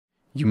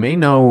You may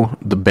know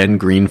the Ben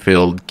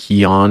Greenfield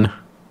Kion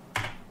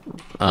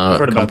I've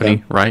heard about company,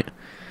 them. right?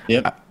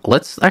 Yep.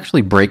 Let's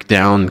actually break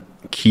down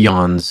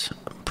Kion's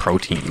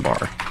protein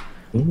bar.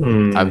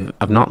 Mm,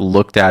 I've not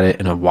looked at it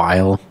in a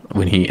while.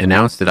 When he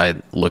announced it, I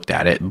looked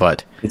at it,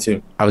 but me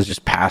too. I was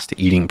just past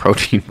eating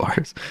protein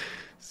bars.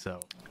 So,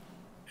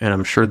 and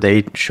I'm sure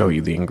they show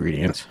you the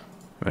ingredients.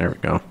 There we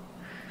go.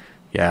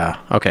 Yeah.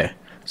 Okay.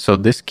 So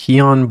this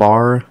Kion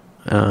bar,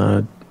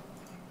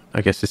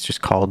 I guess it's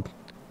just called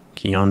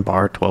Kion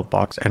bar, 12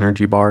 box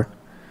energy bar.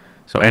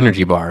 So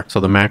energy bar. So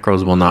the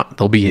macros will not,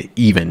 they'll be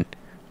even.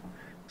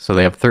 So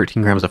they have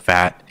 13 grams of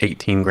fat,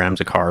 18 grams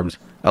of carbs,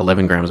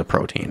 11 grams of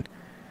protein.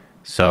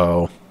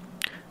 So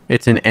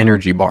it's an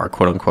energy bar,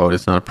 quote unquote.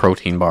 It's not a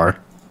protein bar.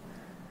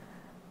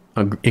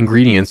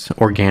 Ingredients: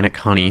 organic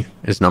honey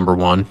is number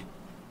one,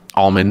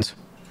 almonds,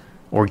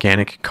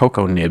 organic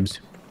cocoa nibs,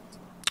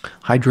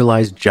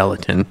 hydrolyzed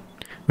gelatin,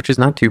 which is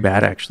not too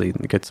bad actually.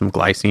 You get some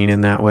glycine in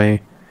that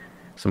way,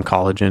 some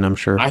collagen, I'm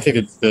sure. I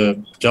think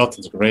the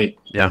gelatin's great.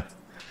 Yeah.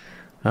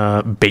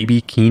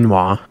 Baby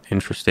quinoa,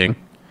 interesting.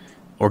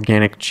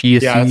 Organic chia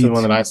Yeah, that's the one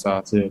seeds. that I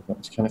saw too. That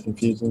was kind of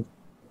confusing.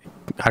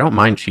 I don't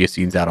mind chia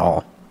seeds at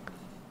all.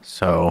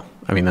 So,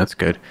 I mean, that's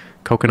good.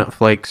 Coconut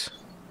flakes,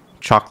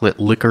 chocolate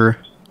liquor,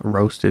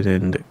 roasted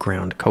and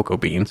ground cocoa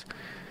beans.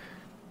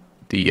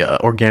 The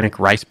organic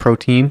rice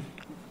protein,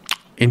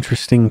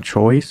 interesting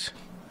choice.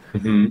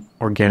 Hmm.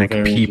 Organic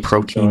Very pea interesting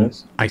protein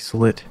choice.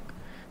 isolate,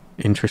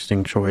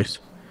 interesting choice.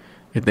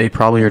 They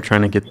probably are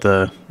trying to get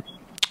the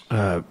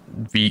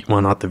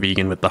well, not the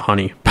vegan with the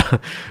honey,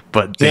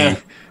 but Yeah,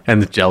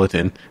 and the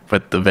gelatin,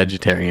 but the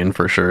vegetarian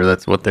for sure.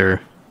 That's what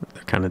they're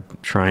kind of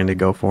trying to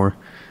go for.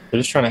 they're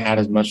just trying to add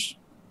as much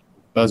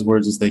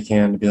buzzwords as they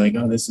can to be like,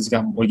 oh, this has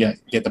got we get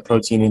the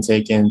protein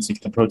intake in, to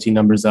get the protein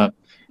numbers up.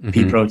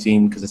 Pea Hmm.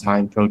 protein because it's high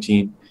in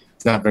protein.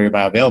 It's not very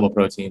bioavailable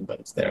protein, but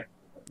it's there.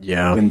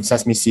 Yeah. Then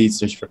sesame seeds,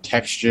 just for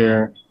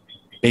texture.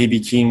 Baby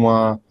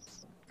quinoa.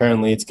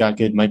 Apparently, it's got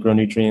good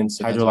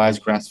micronutrients.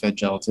 Hydrolyzed grass-fed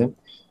gelatin.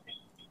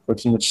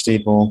 Protein-rich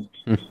staple.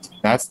 Hmm.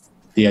 That's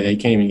yeah. They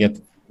can't even get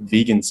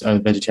vegans or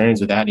vegetarians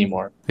with that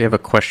anymore. They have a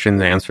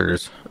questions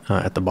answers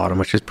at the bottom,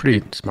 which is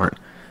pretty smart.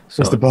 Is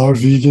the So bar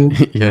vegan?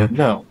 yeah,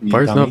 No, you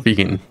bar's not dummy.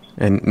 vegan,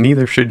 and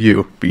neither should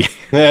you be.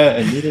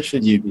 And neither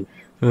should you be.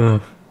 Uh,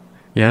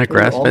 yeah, We're an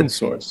grass fed. almond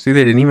source. See,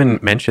 they didn't even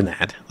mention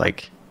that.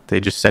 Like, they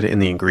just said it in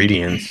the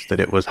ingredients that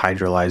it was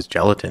hydrolyzed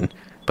gelatin,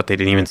 but they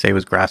didn't even say it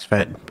was grass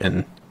fed.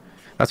 And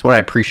that's what I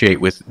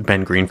appreciate with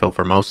Ben Greenfield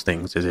for most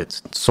things is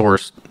it's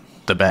sourced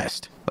the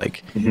best.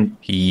 Like, Hmm.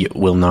 he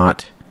will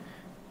not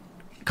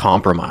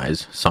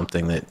compromise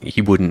something that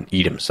he wouldn't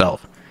eat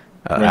himself.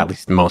 Right. At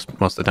least most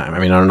of the time. I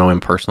mean, I don't know him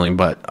personally,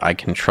 but I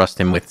can trust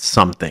him with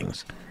some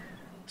things.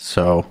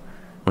 So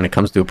when it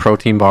comes to a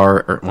protein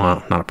bar, or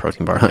well, not a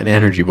protein bar, an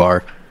energy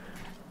bar,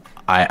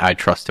 I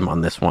trust him on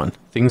this one.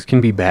 Things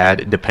can be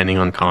bad depending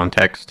on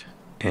context,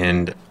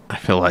 and I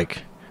feel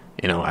like,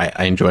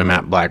 I enjoy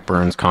Matt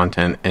Blackburn's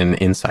content and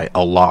insight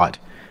a lot,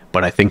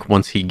 but I think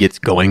once he gets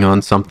going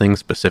on something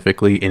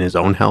specifically in his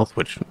own health,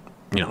 which,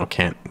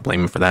 can't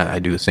blame him for that. I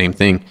do the same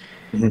thing.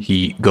 Hmm.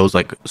 He goes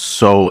like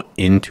so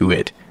into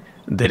it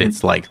that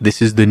it's like,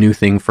 this is the new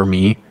thing for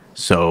me,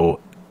 so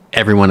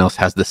everyone else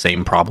has the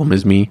same problem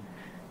as me,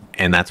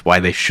 and that's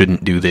why they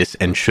shouldn't do this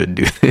and should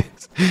do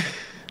this.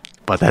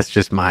 But that's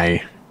just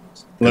my,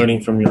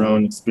 Learning from your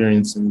own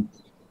experience, and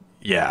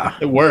yeah.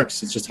 it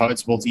works. It's just how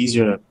it's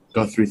easier to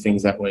go through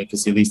things that way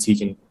because at least he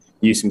can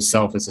use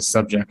himself as a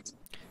subject.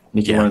 And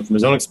he can Yeah. learn from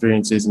his own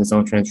experiences and his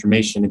own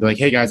transformation and be like,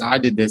 hey guys, I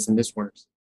did this and this works.